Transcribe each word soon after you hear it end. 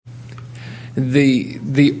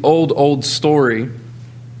the old story,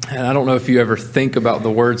 and I don't know if you ever think about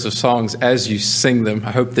the words of songs as you sing them.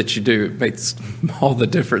 I hope that you do. It makes all the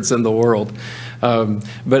difference in the world.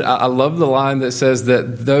 But I love the line that says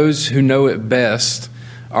that those who know it best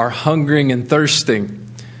are hungering and thirsting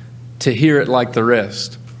to hear it like the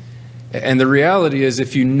rest. And the reality is,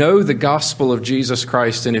 if you know the gospel of Jesus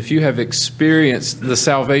Christ, and if you have experienced the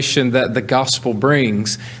salvation that the gospel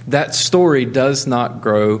brings, that story does not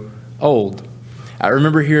grow old. I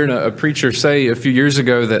remember hearing a preacher say a few years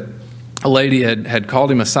ago that a lady had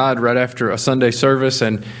called him aside right after a Sunday service,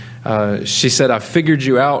 and she said, "I figured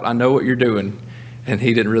you out. I know what you're doing." And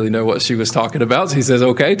he didn't really know what she was talking about. So he says,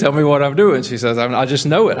 "Okay, tell me what I'm doing." She says, I just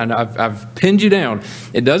know it. I've pinned you down.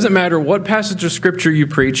 It doesn't matter what passage of Scripture you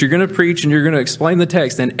preach. You're going to preach and you're going to explain the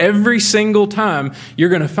text. And every single time, you're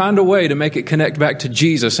going to find a way to make it connect back to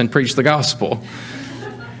Jesus and preach the gospel.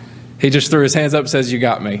 He just threw his hands up and says, "You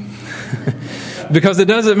got me." Because it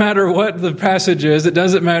doesn't matter what the passage is. It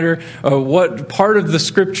doesn't matter what part of the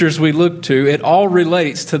Scriptures we look to. It all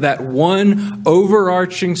relates to that one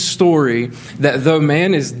overarching story that though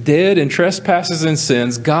man is dead in trespasses and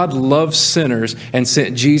sins, God loves sinners and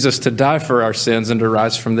sent Jesus to die for our sins and to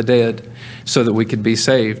rise from the dead so that we could be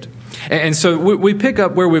saved. And so we pick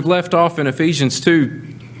up where we've left off in Ephesians 2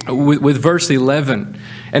 with verse 11.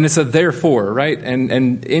 And it's a therefore, right?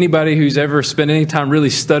 And anybody who's ever spent any time really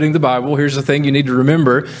studying the Bible, here's the thing you need to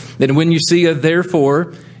remember, that when you see a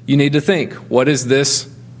therefore, you need to think, what is this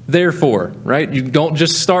therefore, right? You don't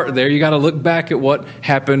just start there. You got to look back at what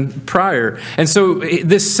happened prior. And so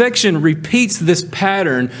this section repeats this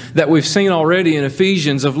pattern that we've seen already in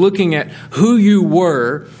Ephesians of looking at who you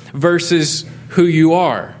were versus who you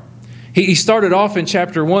are. He started off in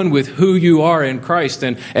chapter 1 with who you are in Christ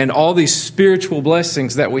and all these spiritual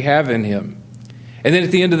blessings that we have in Him. And then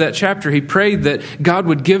at the end of that chapter, he prayed that God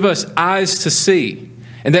would give us eyes to see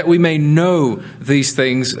and that we may know these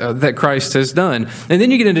things that Christ has done. And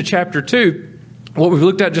then you get into chapter 2, what we've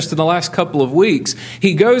looked at just in the last couple of weeks.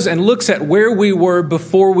 He goes and looks at where we were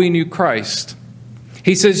before we knew Christ.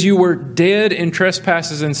 He says, you were dead in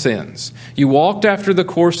trespasses and sins. You walked after the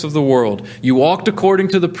course of the world. You walked according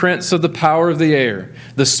to the prince of the power of the air,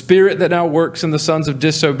 the spirit that now works in the sons of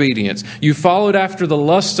disobedience. You followed after the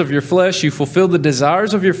lusts of your flesh. You fulfilled the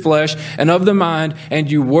desires of your flesh and of the mind, and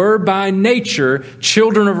you were by nature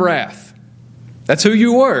children of wrath. That's who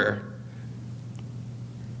you were.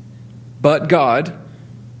 But God,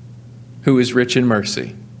 who is rich in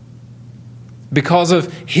mercy, because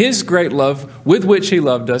of His great love with which He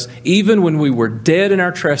loved us, even when we were dead in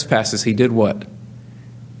our trespasses, He did what?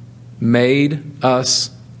 Made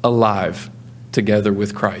us alive together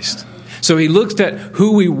with Christ. So He looked at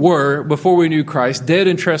who we were before we knew Christ, dead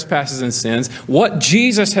in trespasses and sins, what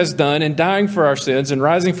Jesus has done in dying for our sins and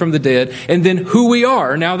rising from the dead, and then who we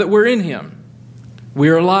are now that we're in Him.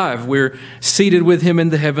 We're alive. We're seated with Him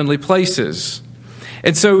in the heavenly places.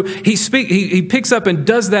 And so he picks up and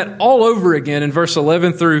does that all over again in verse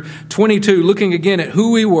 11 through 22, looking again at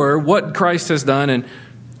who we were, what Christ has done, and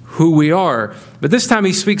who we are. But this time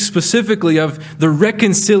he speaks specifically of the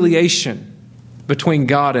reconciliation between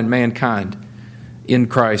God and mankind in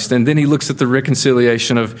Christ. And then he looks at the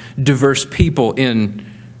reconciliation of diverse people in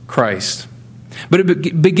Christ. But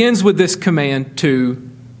it begins with this command to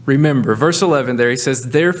remember. Verse 11 there, he says,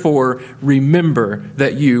 therefore remember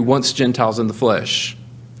that you, once Gentiles in the flesh.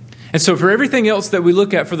 And so for everything else that we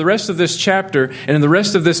look at for the rest of this chapter and in the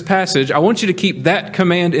rest of this passage, I want you to keep that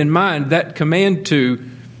command in mind, that command to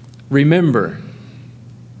remember.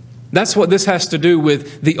 That's what this has to do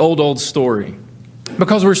with the old story.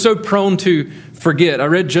 Because we're so prone to forget. I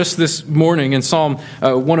read just this morning in Psalm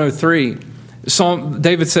 103,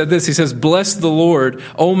 David said this, he says, bless the Lord,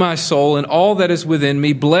 O my soul, and all that is within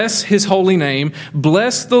me. Bless His holy name.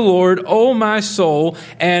 Bless the Lord, O my soul,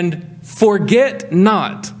 and forget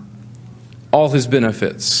not all His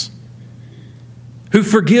benefits. Who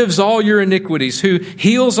forgives all your iniquities, who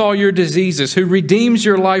heals all your diseases, who redeems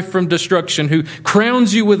your life from destruction, who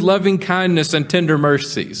crowns you with loving kindness and tender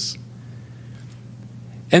mercies.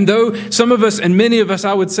 And though some of us, and many of us,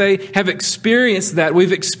 I would say, have experienced that,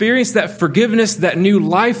 we've experienced that forgiveness, that new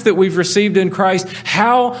life that we've received in Christ,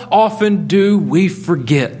 how often do we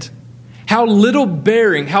forget? How little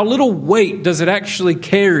bearing, how little weight does it actually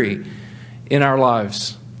carry in our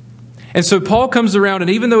lives? And so Paul comes around, and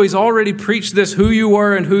even though he's already preached this, who you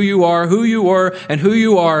were and who you are, who you were and who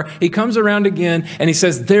you are, he comes around again and he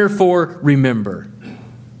says, therefore remember.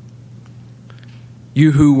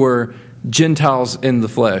 You who were Gentiles in the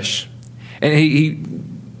flesh.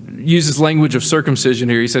 And uses language of circumcision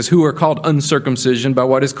here. He says, who are called uncircumcision by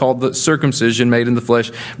what is called the circumcision made in the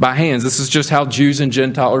flesh by hands. This is just how Jews and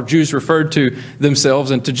Gentiles, or Jews referred to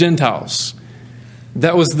themselves and to Gentiles.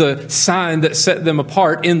 That was the sign that set them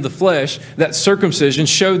apart in the flesh. That circumcision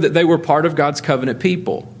showed that they were part of God's covenant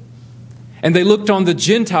people. And they looked on the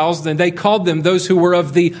Gentiles, and they called them those who were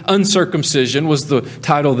of the uncircumcision, was the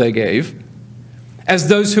title they gave, as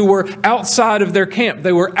those who were outside of their camp.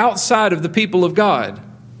 They were outside of the people of God.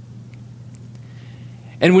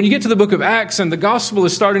 And when you get to the book of Acts and the gospel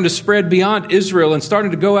is starting to spread beyond Israel and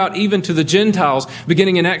starting to go out even to the Gentiles,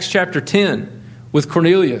 beginning in Acts chapter 10 with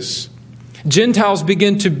Cornelius, Gentiles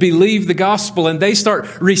begin to believe the gospel and they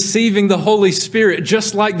start receiving the Holy Spirit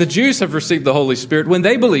just like the Jews have received the Holy Spirit when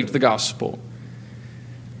they believed the gospel.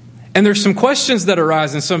 And there's some questions that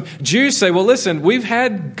arise, and some Jews say, well, listen, we've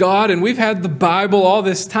had God and we've had the Bible all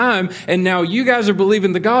this time, and now you guys are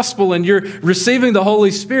believing the gospel and you're receiving the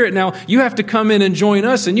Holy Spirit. Now you have to come in and join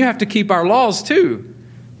us, and you have to keep our laws too.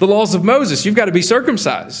 The laws of Moses. You've got to be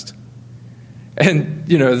circumcised. And,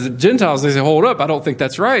 the Gentiles, they say, hold up, I don't think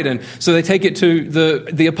that's right. And so they take it to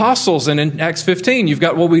the apostles. And in Acts 15, you've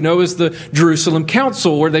got what we know as the Jerusalem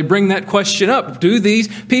Council, where they bring that question up. Do these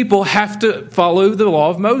people have to follow the law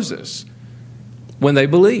of Moses when they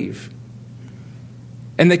believe?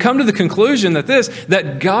 And they come to the conclusion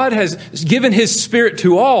that God has given His Spirit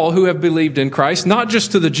to all who have believed in Christ, not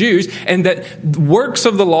just to the Jews, and that works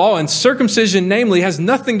of the law and circumcision, namely, has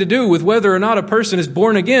nothing to do with whether or not a person is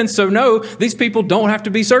born again. So no, these people don't have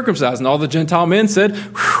to be circumcised. And all the Gentile men said,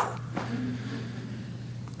 whew,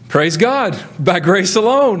 praise God, by grace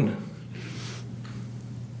alone.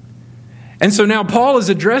 And so now Paul is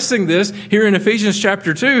addressing this here in Ephesians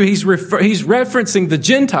chapter 2. He's referencing the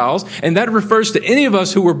Gentiles, and that refers to any of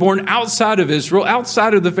us who were born outside of Israel,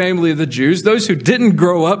 outside of the family of the Jews, those who didn't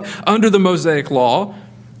grow up under the Mosaic law.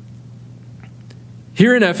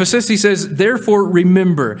 Here in Ephesus, he says, therefore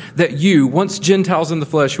remember that you, once Gentiles in the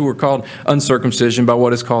flesh who were called uncircumcision by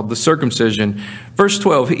what is called the circumcision. Verse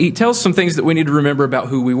 12, he tells some things that we need to remember about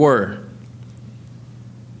who we were.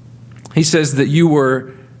 He says that you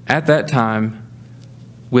were at that time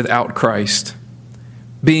without Christ,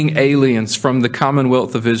 being aliens from the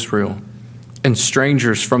commonwealth of Israel and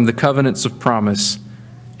strangers from the covenants of promise,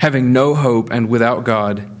 having no hope and without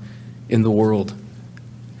God in the world.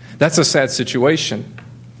 That's a sad situation,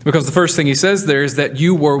 because the first thing he says there is that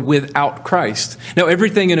you were without Christ. Now,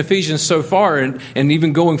 everything in Ephesians so far, and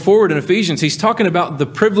even going forward in Ephesians, he's talking about the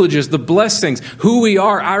privileges, the blessings, who we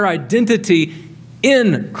are, our identity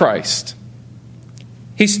in Christ.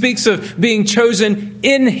 He speaks of being chosen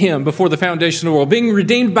in Him before the foundation of the world, being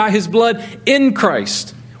redeemed by His blood in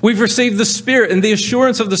Christ. We've received the Spirit and the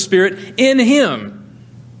assurance of the Spirit in Him.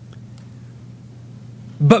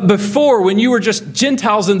 But before, when you were just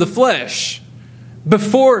Gentiles in the flesh,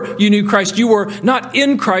 before you knew Christ, you were not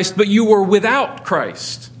in Christ, but you were without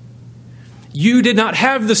Christ. You did not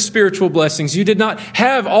have the spiritual blessings. You did not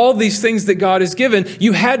have all these things that God has given.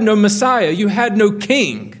 You had no Messiah. You had no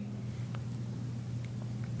King.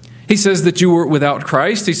 He says that you were without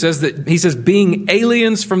Christ. He says being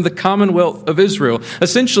aliens from the commonwealth of Israel.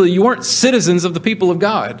 Essentially, you weren't citizens of the people of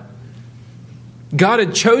God. God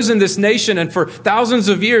had chosen this nation, and for thousands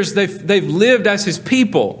of years, they've lived as His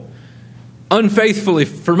people, unfaithfully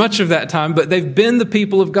for much of that time, but they've been the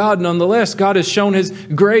people of God nonetheless. God has shown His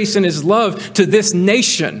grace and His love to this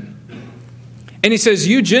nation. And he says,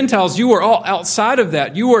 you Gentiles, you were all outside of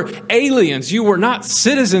that. You were aliens. You were not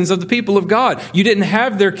citizens of the people of God. You didn't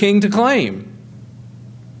have their king to claim.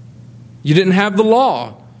 You didn't have the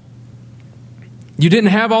law. You didn't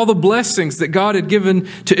have all the blessings that God had given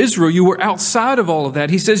to Israel. You were outside of all of that.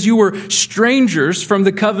 He says you were strangers from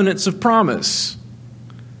the covenants of promise.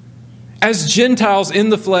 As Gentiles in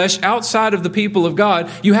the flesh, outside of the people of God,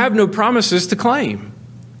 you have no promises to claim.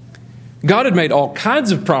 God had made all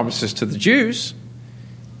kinds of promises to the Jews.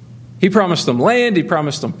 He promised them land. He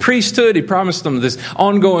promised them priesthood. He promised them this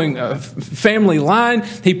ongoing family line.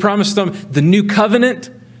 He promised them the new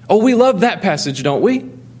covenant. Oh, we love that passage, don't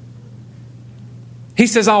we? He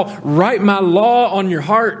says, I'll write my law on your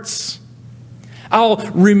hearts. I'll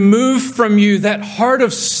remove from you that heart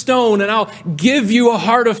of stone, and I'll give you a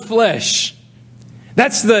heart of flesh.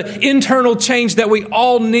 That's the internal change that we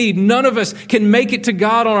all need. None of us can make it to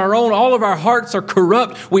God on our own. All of our hearts are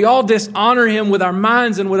corrupt. We all dishonor Him with our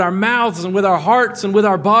minds and with our mouths and with our hearts and with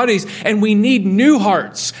our bodies. And we need new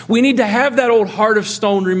hearts. We need to have that old heart of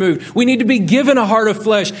stone removed. We need to be given a heart of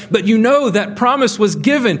flesh. But you know that promise was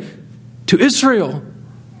given to Israel.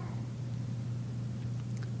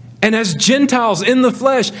 And as Gentiles in the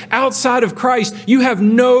flesh, outside of Christ, you have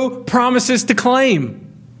no promises to claim.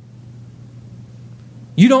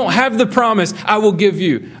 You don't have the promise, I will give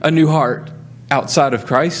you a new heart outside of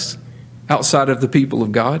Christ, outside of the people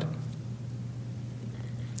of God.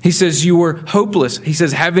 He says you were hopeless. He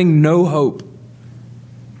says having no hope.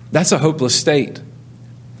 That's a hopeless state,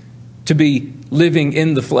 to be living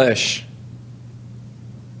in the flesh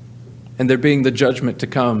and there being the judgment to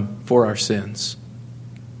come for our sins.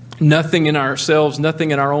 Nothing in ourselves,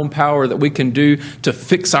 nothing in our own power that we can do to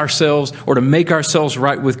fix ourselves or to make ourselves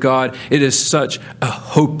right with God. It is such a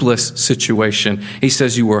hopeless situation. He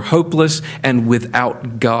says you were hopeless and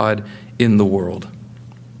without God in the world.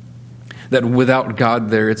 That without God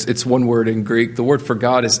there, it's one word in Greek. The word for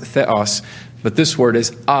God is theos, but this word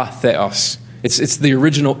is atheos. It's the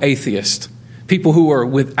original atheist, people who are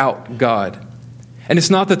without God. And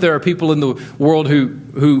it's not that there are people in the world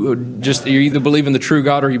who just, you either believe in the true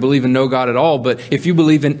God or you believe in no God at all. But if you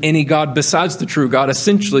believe in any God besides the true God,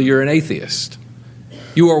 essentially you're an atheist.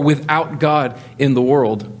 You are without God in the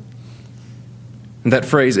world. And that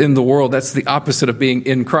phrase, in the world, that's the opposite of being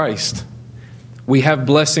in Christ. We have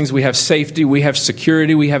blessings, we have safety, we have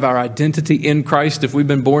security, we have our identity in Christ if we've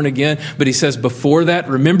been born again. But he says before that,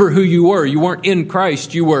 remember who you were. You weren't in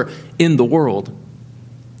Christ, you were in the world.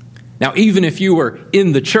 Now, even if you were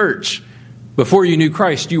in the church before you knew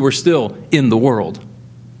Christ, you were still in the world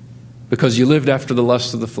because you lived after the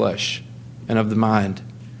lusts of the flesh and of the mind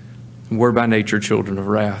and were by nature children of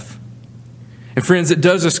wrath. And friends, it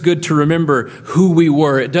does us good to remember who we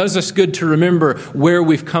were. It does us good to remember where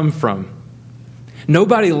we've come from.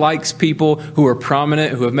 Nobody likes people who are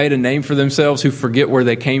prominent, who have made a name for themselves, who forget where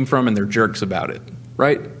they came from and they're jerks about it,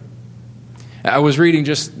 right? I was reading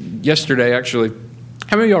just yesterday, actually.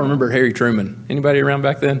 How many of y'all remember Harry Truman? Anybody around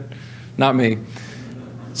back then? Not me.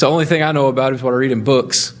 So the only thing I know about is what I read in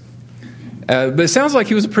books. But it sounds like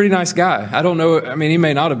he was a pretty nice guy. I don't know. I mean, he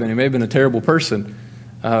may not have been. He may have been a terrible person.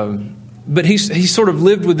 But he sort of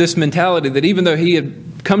lived with this mentality that even though he had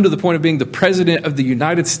come to the point of being the president of the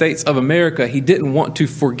United States of America, he didn't want to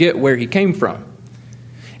forget where he came from.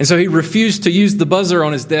 And so he refused to use the buzzer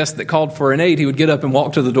on his desk that called for an aide. He would get up and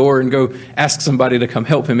walk to the door and go ask somebody to come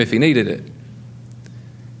help him if he needed it.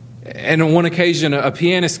 And on one occasion, a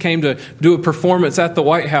pianist came to do a performance at the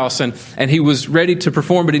White House, and he was ready to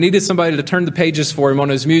perform, but he needed somebody to turn the pages for him on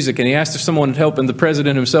his music. And he asked if someone would help, and the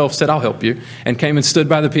president himself said, "I'll help you," and came and stood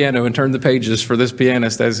by the piano and turned the pages for this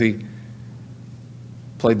pianist as he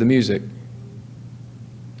played the music.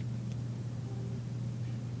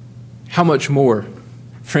 How much more?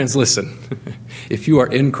 Friends, listen. If you are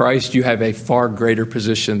in Christ, you have a far greater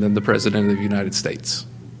position than the President of the United States.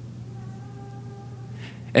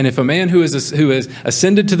 And if a man who has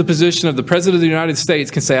ascended to the position of the President of the United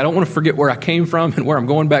States can say, "I don't want to forget where I came from and where I'm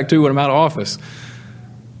going back to when I'm out of office,"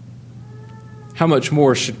 how much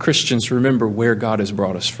more should Christians remember where God has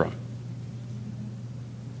brought us from?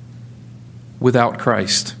 Without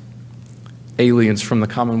Christ, aliens from the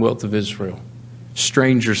commonwealth of Israel,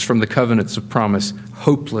 strangers from the covenants of promise,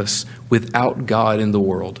 hopeless, without God in the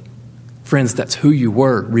world. Friends, that's who you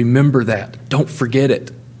were. Remember that. Don't forget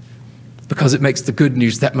it, because it makes the good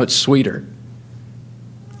news that much sweeter.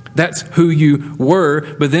 That's who you were,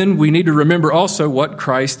 but then we need to remember also what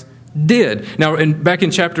Christ did. Now, back in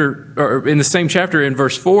the same chapter in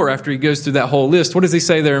verse 4, after he goes through that whole list, what does he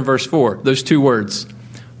say there in verse 4? Those two words,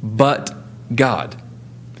 but God.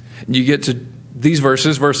 You get to these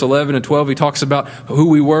verses, verse 11 and 12, he talks about who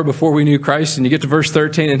we were before we knew Christ, and you get to verse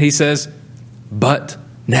 13 and he says, but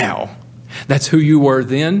now. That's who you were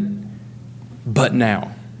then, but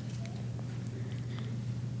now.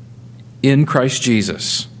 In Christ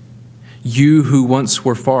Jesus, you who once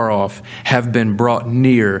were far off have been brought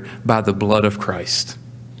near by the blood of Christ.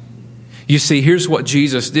 You see, here's what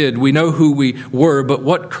Jesus did. We know who we were, but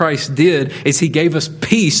what Christ did is he gave us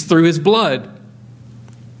peace through his blood.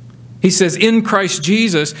 He says, in Christ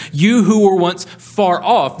Jesus, you who were once far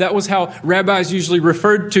off. That was how rabbis usually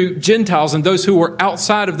referred to Gentiles and those who were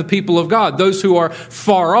outside of the people of God, those who are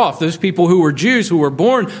far off, those people who were Jews, who were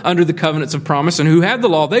born under the covenants of promise and who had the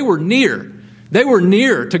law. They were near. They were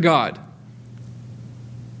near to God.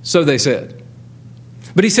 So they said.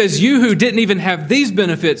 But he says, you who didn't even have these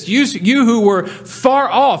benefits, you who were far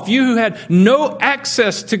off, you who had no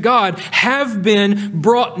access to God, have been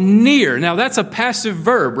brought near. Now that's a passive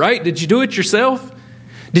verb, right? Did you do it yourself?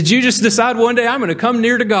 Did you just decide one day, I'm going to come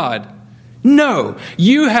near to God? No,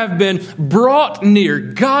 you have been brought near.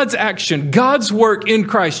 God's action, God's work in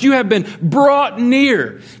Christ. You have been brought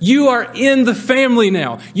near. You are in the family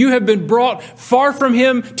now. You have been brought far from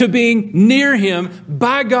him to being near him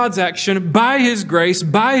by God's action, by his grace,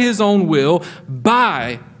 by his own will,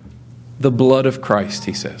 by the blood of Christ,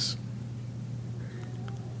 he says.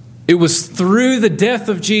 It was through the death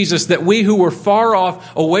of Jesus that we who were far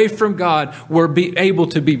off, away from God, were able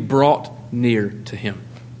to be brought near to Him.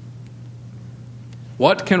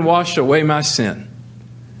 What can wash away my sin?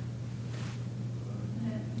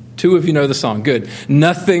 Two of you know the song. Good.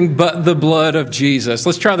 Nothing but the blood of Jesus.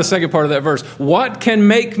 Let's try the second part of that verse. What can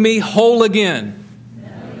make me whole again?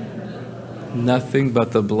 Nothing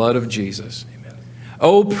but the blood of Jesus. Amen.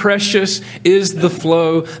 Oh, precious is the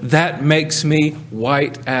flow that makes me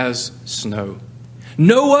white as snow.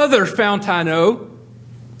 No other fount I know.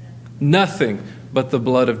 Nothing but the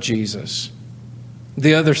blood of Jesus.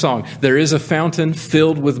 The other song. There is a fountain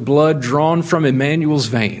filled with blood drawn from Emmanuel's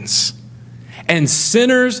veins. And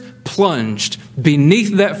sinners plunged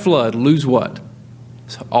beneath that flood lose what?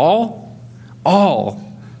 So all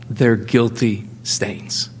their guilty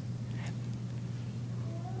stains.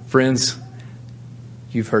 Friends,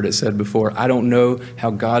 you've heard it said before, I don't know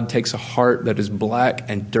how God takes a heart that is black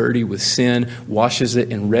and dirty with sin, washes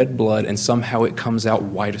it in red blood, and somehow it comes out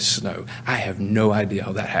white as snow. I have no idea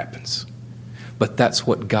how that happens. But that's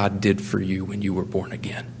what God did for you when you were born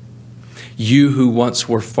again. You who once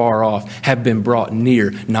were far off have been brought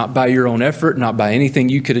near, not by your own effort, not by anything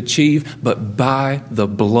you could achieve, but by the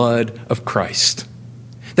blood of Christ.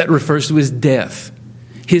 That refers to His death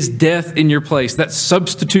in your place, that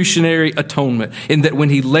substitutionary atonement, in that when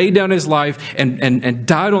He laid down His life and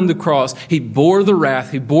died on the cross, He bore the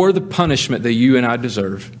wrath, He bore the punishment that you and I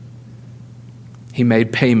deserve. He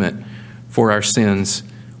made payment for our sins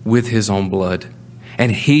with His own blood.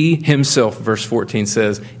 And He Himself, verse 14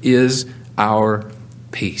 says, is our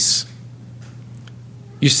peace.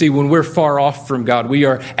 You see, when we're far off from God, we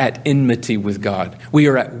are at enmity with God. We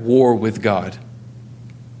are at war with God.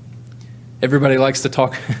 Everybody likes to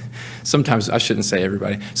talk, sometimes I shouldn't say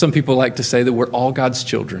everybody. Some people like to say that we're all God's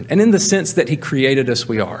children. And in the sense that He created us,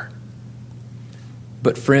 we are.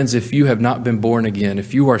 But friends, if you have not been born again,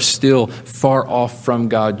 if you are still far off from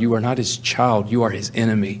God, you are not His child, you are His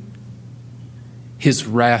enemy. His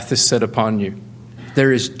wrath is set upon you.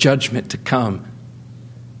 There is judgment to come.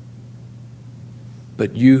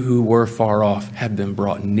 But you who were far off have been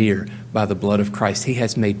brought near by the blood of Christ. He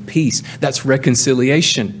has made peace. That's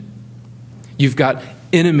reconciliation. You've got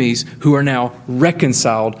enemies who are now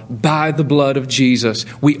reconciled by the blood of Jesus.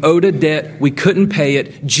 We owed a debt. We couldn't pay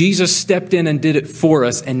it. Jesus stepped in and did it for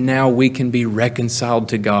us. And now we can be reconciled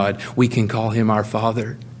to God. We can call Him our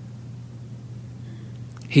Father.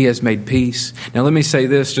 He has made peace. Now let me say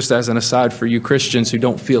this just as an aside for you Christians who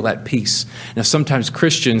don't feel at peace. Now sometimes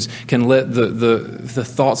Christians can let the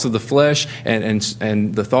thoughts of the flesh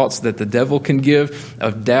and the thoughts that the devil can give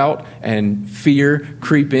of doubt and fear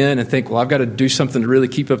creep in and think, well, I've got to do something to really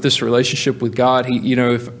keep up this relationship with God.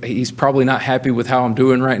 If He's probably not happy with how I'm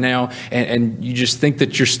doing right now, and you just think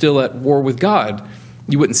that you're still at war with God.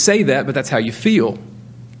 You wouldn't say that, but that's how you feel.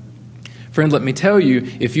 Friend, let me tell you,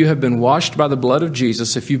 if you have been washed by the blood of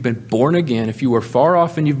Jesus, if you've been born again, if you were far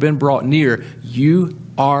off and you've been brought near, you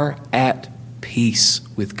are at peace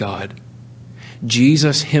with God.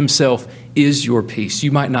 Jesus Himself is your peace.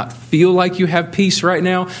 You might not feel like you have peace right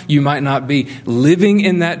now. You might not be living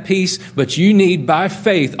in that peace, but you need, by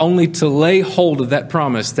faith, only to lay hold of that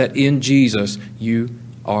promise that in Jesus you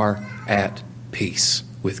are at peace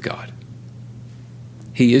with God.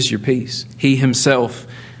 He is your peace. He Himself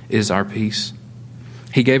is our peace.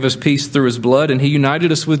 He gave us peace through His blood, and He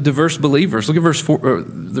united us with diverse believers. Look at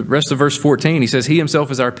the rest of verse 14. He says, He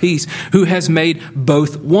Himself is our peace, who has made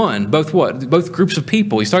both one. Both what? Both groups of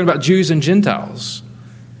people. He's talking about Jews and Gentiles.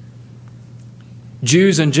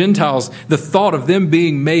 Jews and Gentiles, the thought of them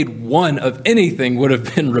being made one of anything would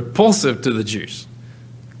have been repulsive to the Jews.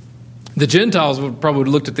 The Gentiles would probably have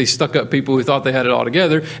looked at these stuck-up people who thought they had it all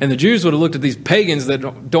together, and the Jews would have looked at these pagans that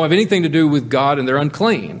don't have anything to do with God and they're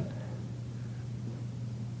unclean.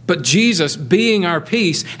 But Jesus, being our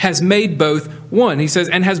peace, has made both one. He says,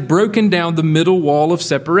 and has broken down the middle wall of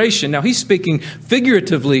separation. Now, He's speaking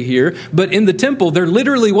figuratively here, but in the temple, there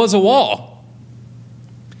literally was a wall.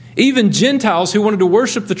 Even Gentiles who wanted to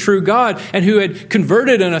worship the true God and who had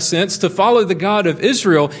converted, in a sense, to follow the God of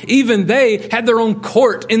Israel, even they had their own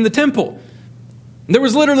court in the temple. There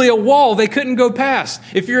was literally a wall they couldn't go past.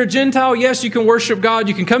 If you're a Gentile, yes, you can worship God.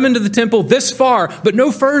 You can come into the temple this far, but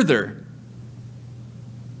no further.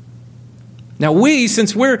 Now we,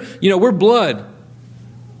 since we're blood,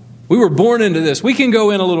 we were born into this. We can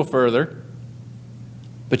go in a little further,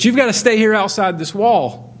 but you've got to stay here outside this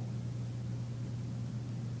wall.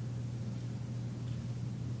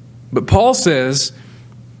 But Paul says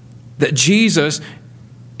that Jesus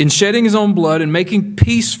in shedding his own blood and making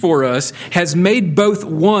peace for us, has made both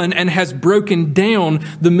one and has broken down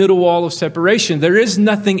the middle wall of separation. There is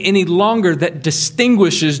nothing any longer that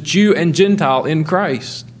distinguishes Jew and Gentile in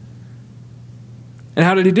Christ. And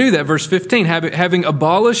how did he do that? Verse 15, having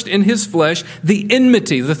abolished in his flesh the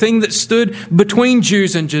enmity, the thing that stood between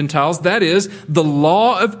Jews and Gentiles, that is, the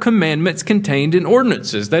law of commandments contained in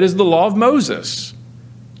ordinances. That is the law of Moses.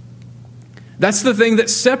 That's the thing that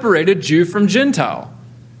separated Jew from Gentile.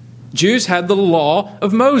 Jews had the law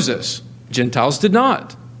of Moses. Gentiles did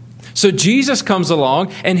not. So Jesus comes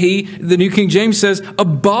along and the New King James says,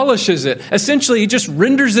 abolishes it. Essentially, he just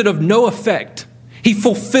renders it of no effect. He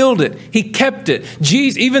fulfilled it. He kept it.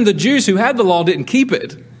 Even the Jews who had the law didn't keep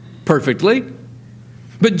it perfectly.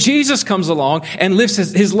 But Jesus comes along and lives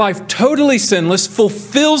his life totally sinless,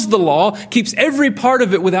 fulfills the law, keeps every part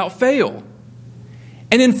of it without fail.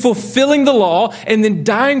 And in fulfilling the law and then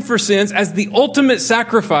dying for sins as the ultimate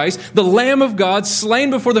sacrifice, the Lamb of God slain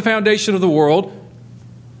before the foundation of the world,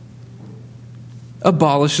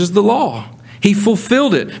 abolishes the law. He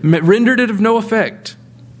fulfilled it, rendered it of no effect.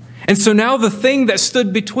 And so now the thing that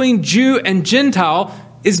stood between Jew and Gentile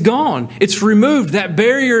is gone. It's removed. That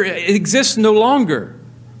barrier exists no longer.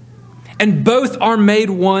 And both are made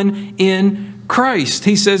one in Christ.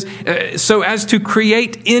 He says, so as to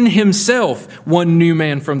create in himself one new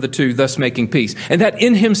man from the two, thus making peace. And that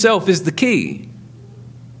in himself is the key.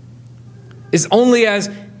 It's only as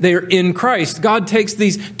they're in Christ. God takes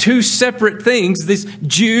these two separate things, these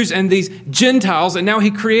Jews and these Gentiles, and now he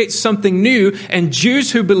creates something new. And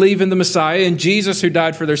Jews who believe in the Messiah and Jesus who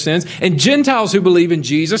died for their sins, and Gentiles who believe in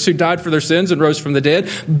Jesus who died for their sins and rose from the dead,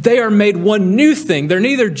 they are made one new thing. They're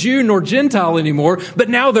neither Jew nor Gentile anymore, but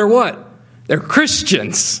now they're what? They're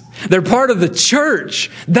Christians. They're part of the church.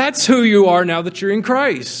 That's who you are now that you're in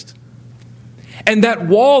Christ. And that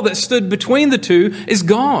wall that stood between the two is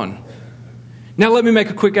gone. Now let me make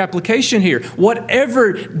a quick application here.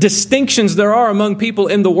 Whatever distinctions there are among people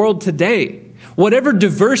in the world today, whatever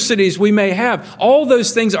diversities we may have, all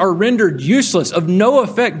those things are rendered useless, of no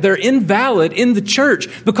effect. They're invalid in the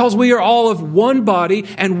church because we are all of one body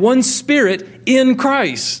and one spirit in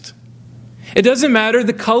Christ. It doesn't matter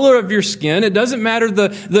the color of your skin. It doesn't matter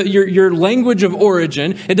your language of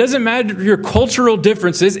origin. It doesn't matter your cultural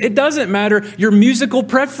differences. It doesn't matter your musical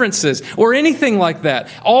preferences or anything like that.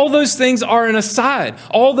 All those things are an aside.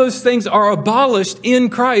 All those things are abolished in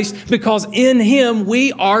Christ because in him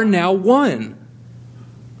we are now one.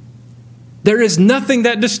 There is nothing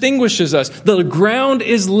that distinguishes us. The ground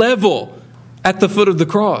is level at the foot of the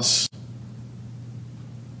cross.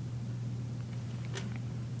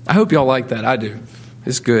 I hope y'all like that. I do.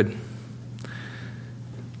 It's good.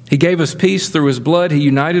 He gave us peace through his blood. He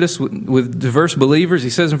united us with diverse believers. He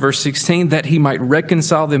says in verse 16 that he might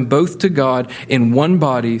reconcile them both to God in one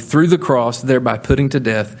body through the cross, thereby putting to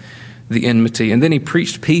death the enmity. And then he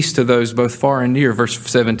preached peace to those both far and near. Verse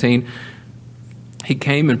 17, he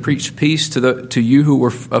came and preached peace to you who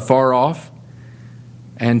were afar off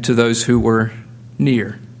and to those who were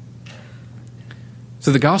near.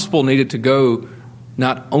 So the gospel needed to go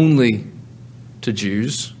not only to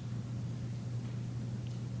Jews,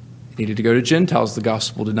 it needed to go to Gentiles. The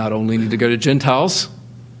gospel did not only need to go to Gentiles,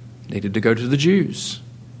 it needed to go to the Jews.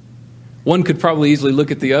 One could probably easily look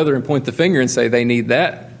at the other and point the finger and say, they need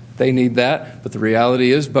that, they need that. But the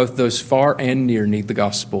reality is both those far and near need the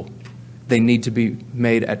gospel. They need to be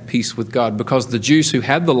made at peace with God because the Jews who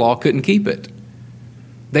had the law couldn't keep it.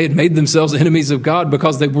 They had made themselves enemies of God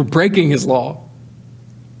because they were breaking his law.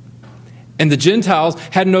 And the Gentiles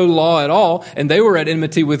had no law at all, and they were at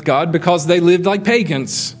enmity with God because they lived like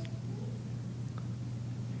pagans.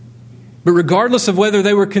 But regardless of whether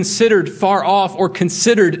they were considered far off or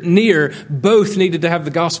considered near, both needed to have the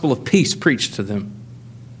gospel of peace preached to them.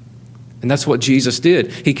 And that's what Jesus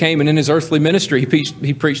did. He came and in his earthly ministry,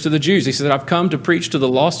 he preached to the Jews. He said, I've come to preach to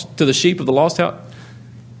the sheep of the lost house.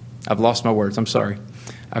 I've lost my words. I'm sorry.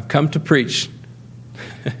 I've come to preach.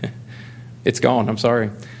 It's gone. I'm sorry.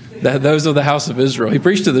 Those are the house of Israel. He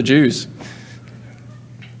preached to the Jews.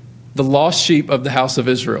 The lost sheep of the house of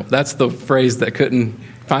Israel. That's the phrase that couldn't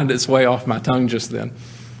find its way off my tongue just then.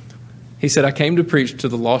 He said, I came to preach to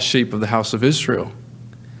the lost sheep of the house of Israel.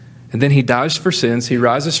 And then he dies for sins. He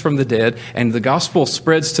rises from the dead. And the gospel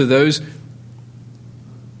spreads to those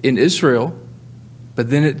in Israel.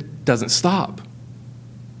 But then it doesn't stop.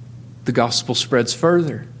 The gospel spreads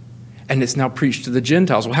further. And it's now preached to the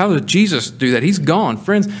Gentiles. Well, how did Jesus do that? He's gone.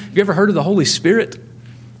 Friends, have you ever heard of the Holy Spirit?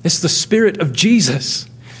 It's the Spirit of Jesus.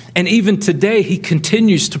 And even today, he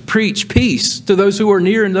continues to preach peace to those who are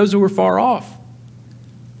near and those who are far off.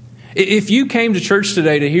 If you came to church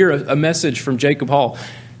today to hear a message from Jacob Hall,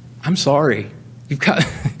 I'm sorry.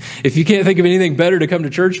 If you can't think of anything better to come to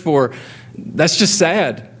church for, that's just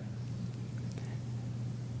sad.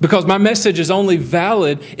 Because my message is only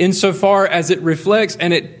valid insofar as it reflects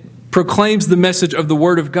and it proclaims the message of the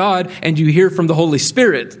Word of God and you hear from the Holy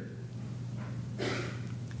Spirit.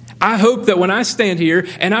 I hope that when I stand here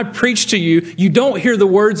and I preach to you, you don't hear the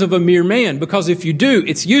words of a mere man, because if you do,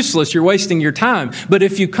 it's useless. You're wasting your time. But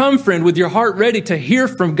if you come, friend, with your heart ready to hear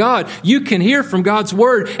from God, you can hear from God's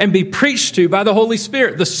Word and be preached to by the Holy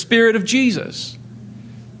Spirit, the Spirit of Jesus.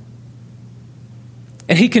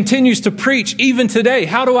 And He continues to preach even today.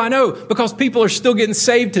 How do I know? Because people are still getting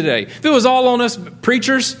saved today. If it was all on us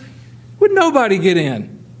preachers, would nobody get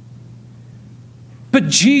in? But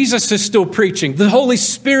Jesus is still preaching. The Holy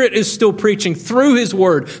Spirit is still preaching through His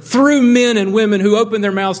Word, through men and women who open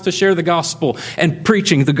their mouths to share the gospel and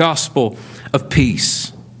preaching the gospel of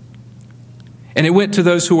peace. And it went to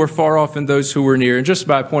those who were far off and those who were near. And just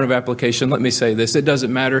by point of application, let me say this. It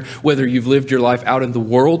doesn't matter whether you've lived your life out in the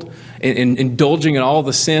world, indulging in all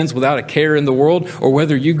the sins without a care in the world, or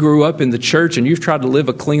whether you grew up in the church and you've tried to live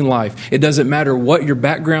a clean life. It doesn't matter what your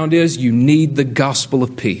background is. You need the gospel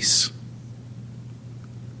of peace.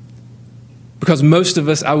 Because most of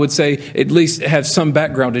us, I would say, at least have some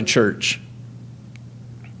background in church.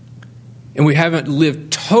 And we haven't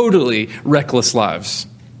lived totally reckless lives.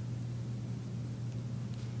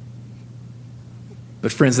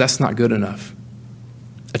 But friends, that's not good enough.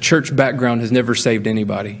 A church background has never saved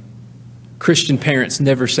anybody. Christian parents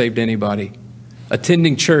never saved anybody.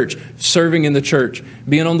 Attending church, serving in the church,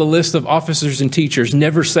 being on the list of officers and teachers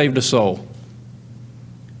never saved a soul.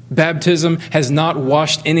 Baptism has not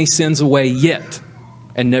washed any sins away yet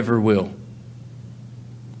and never will.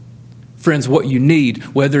 Friends, what you need,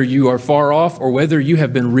 whether you are far off or whether you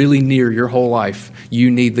have been really near your whole life,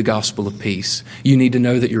 you need the gospel of peace. You need to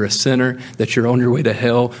know that you're a sinner, that you're on your way to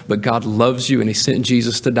hell, but God loves you and He sent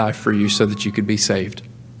Jesus to die for you so that you could be saved.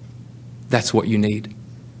 That's what you need.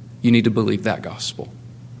 You need to believe that gospel.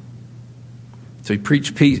 So He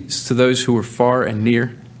preached peace to those who were far and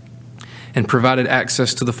near, and provided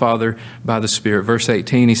access to the Father by the Spirit. Verse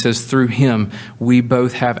 18, He says, through Him we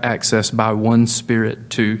both have access by one Spirit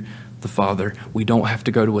to the Father. We don't have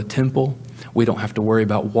to go to a temple. We don't have to worry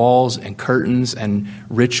about walls and curtains and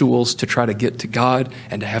rituals to try to get to God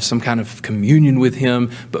and to have some kind of communion with Him.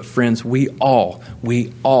 But friends, we all,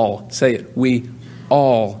 say it, we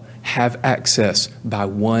all have access by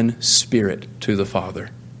one Spirit to the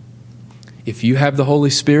Father. If you have the Holy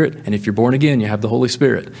Spirit, and if you're born again, you have the Holy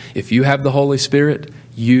Spirit. If you have the Holy Spirit,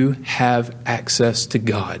 you have access to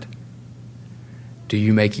God. Do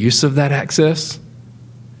you make use of that access?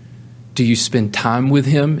 Do you spend time with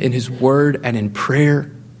Him in His Word and in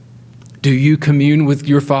prayer? Do you commune with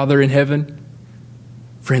your Father in heaven?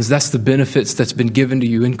 Friends, that's the benefits that's been given to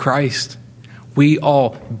you in Christ. We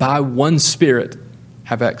all, by one Spirit,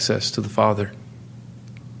 have access to the Father.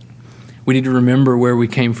 We need to remember where we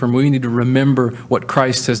came from. We need to remember what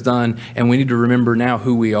Christ has done, and we need to remember now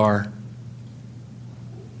who we are.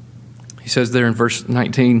 He says there in verse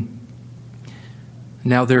 19,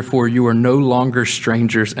 now therefore you are no longer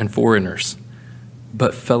strangers and foreigners,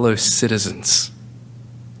 but fellow citizens.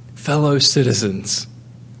 Fellow citizens.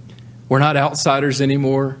 We're not outsiders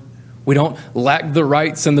anymore. We don't lack the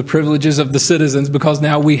rights and the privileges of the citizens because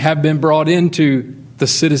now we have been brought into the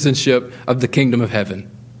citizenship of the kingdom of heaven.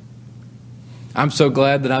 I'm so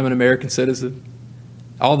glad that I'm an American citizen.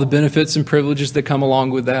 All the benefits and privileges that come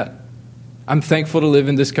along with that. I'm thankful to live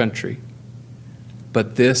in this country.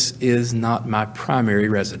 But this is not my primary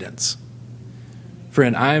residence.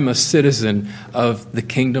 Friend, I am a citizen of the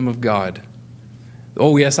kingdom of God.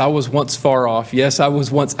 Oh, yes, I was once far off. Yes, I was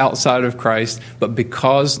once outside of Christ. But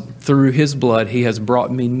because through His blood He has brought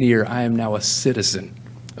me near, I am now a citizen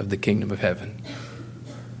of the kingdom of heaven.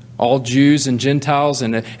 All Jews and Gentiles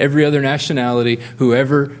and every other nationality,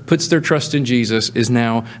 whoever puts their trust in Jesus is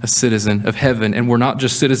now a citizen of heaven. And we're not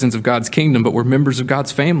just citizens of God's kingdom, but we're members of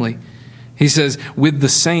God's family. He says, with the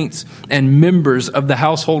saints and members of the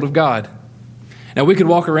household of God. Now, we could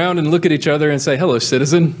walk around and look at each other and say, hello,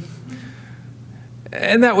 citizen.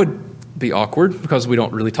 And that would be awkward because we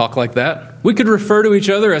don't really talk like that. We could refer to each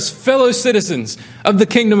other as fellow citizens of the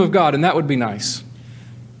kingdom of God, and that would be nice.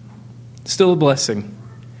 Still a blessing.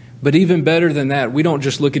 But even better than that, we don't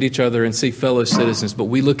just look at each other and see fellow citizens, but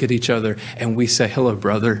we look at each other and we say, hello,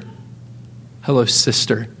 brother. Hello,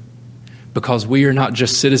 sister. Because we are not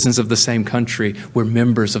just citizens of the same country, we're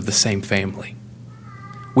members of the same family.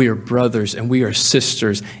 We are brothers and we are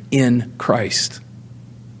sisters in Christ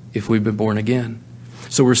if we've been born again.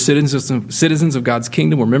 So we're citizens of God's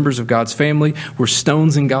kingdom. We're members of God's family. We're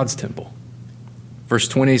stones in God's temple. Verse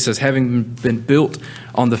 20 says, having been built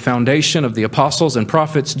on the foundation of the apostles and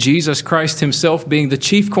prophets, Jesus Christ himself being the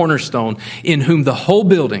chief cornerstone, in whom the whole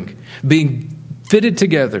building, being fitted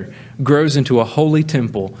together, grows into a holy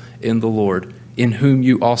temple in the Lord, in whom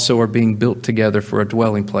you also are being built together for a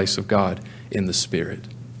dwelling place of God in the Spirit.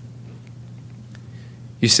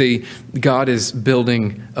 You see, God is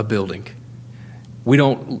building a building. We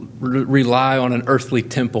don't rely on an earthly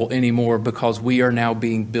temple anymore because we are now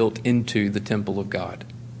being built into the temple of God.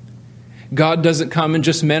 God doesn't come and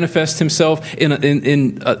just manifest himself in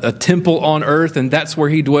a temple on earth, and that's where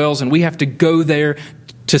he dwells, and we have to go there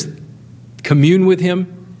to commune with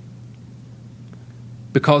him.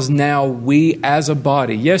 Because now we as a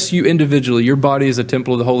body, yes, you individually, your body is a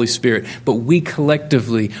temple of the Holy Spirit, but we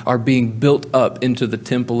collectively are being built up into the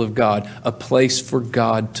temple of God, a place for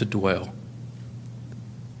God to dwell.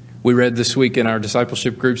 We read this week in our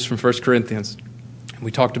discipleship groups from 1 Corinthians.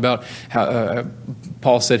 We talked about how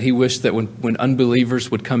Paul said he wished that when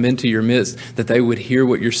unbelievers would come into your midst, that they would hear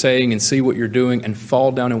what you're saying and see what you're doing and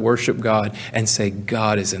fall down and worship God and say,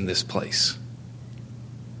 God is in this place.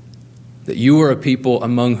 That you are a people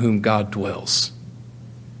among whom God dwells.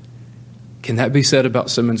 Can that be said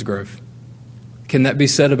about Simmons Grove? Can that be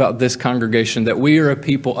said about this congregation, that we are a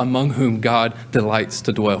people among whom God delights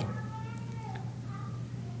to dwell?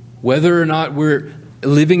 Whether or not we're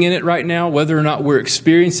living in it right now, whether or not we're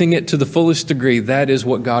experiencing it to the fullest degree, that is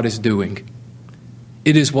what God is doing.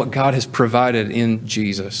 It is what God has provided in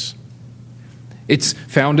Jesus. It's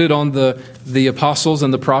founded on the apostles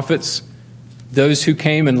and the prophets, those who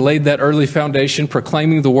came and laid that early foundation,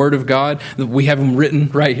 proclaiming the Word of God. We have them written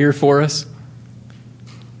right here for us.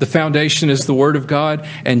 The foundation is the Word of God,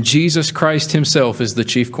 and Jesus Christ himself is the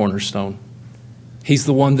chief cornerstone. He's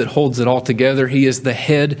the one that holds it all together. He is the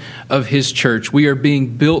head of his church. We are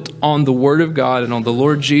being built on the Word of God and on the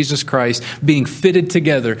Lord Jesus Christ, being fitted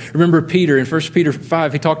together. Remember Peter in 1 Peter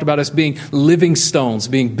 5, he talked about us being living stones,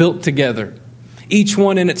 being built together, each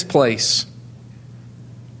one in its place,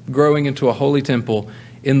 growing into a holy temple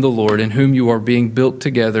in the Lord, in whom you are being built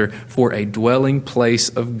together for a dwelling place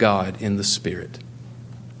of God in the Spirit.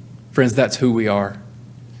 Friends, that's who we are.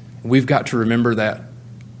 We've got to remember that.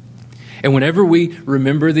 And whenever we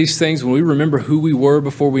remember these things, when we remember who we were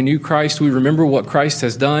before we knew Christ, we remember what Christ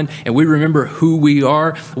has done, and we remember who we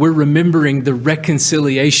are, we're remembering the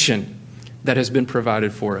reconciliation that has been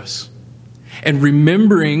provided for us. And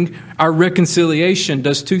remembering our reconciliation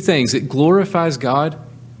does two things. It glorifies God,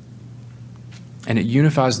 and it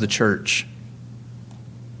unifies the church.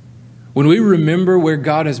 When we remember where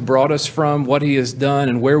God has brought us from, what he has done,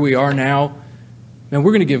 and where we are now, man,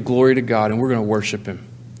 we're going to give glory to God, and we're going to worship him.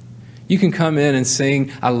 You can come in and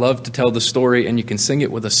sing, I love to tell the story, and you can sing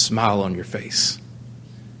it with a smile on your face.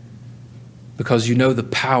 Because you know the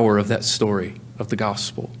power of that story, of the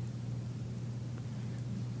gospel.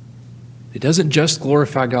 It doesn't just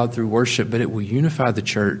glorify God through worship, but it will unify the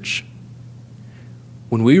church.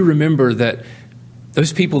 When we remember that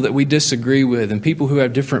those people that we disagree with and people who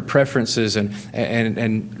have different preferences and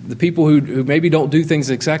the people who maybe don't do things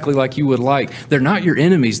exactly like you would like, they're not your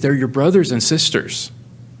enemies, they're your brothers and sisters.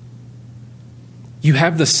 You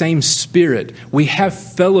have the same Spirit. We have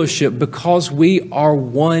fellowship because we are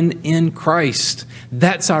one in Christ.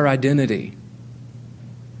 That's our identity.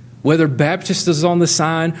 Whether Baptist is on the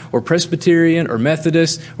sign, or Presbyterian, or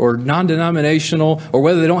Methodist, or non-denominational, or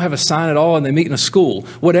whether they don't have a sign at all and they meet in a school,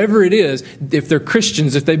 whatever it is, if they're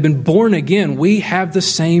Christians, if they've been born again, we have the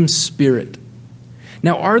same Spirit.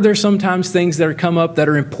 Now, are there sometimes things that come up that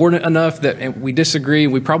are important enough that we disagree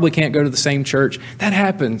and we probably can't go to the same church? That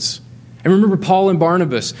happens. And remember Paul and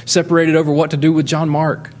Barnabas separated over what to do with John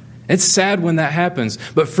Mark. It's sad when that happens.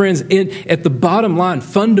 But friends, at the bottom line,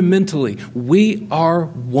 fundamentally, we are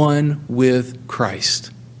one with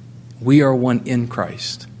Christ. We are one in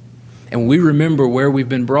Christ. And when we remember where we've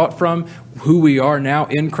been brought from, who we are now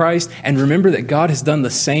in Christ, and remember that God has done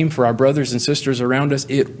the same for our brothers and sisters around us,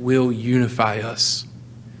 it will unify us.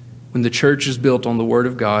 When the church is built on the Word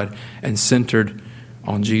of God and centered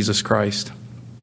on Jesus Christ.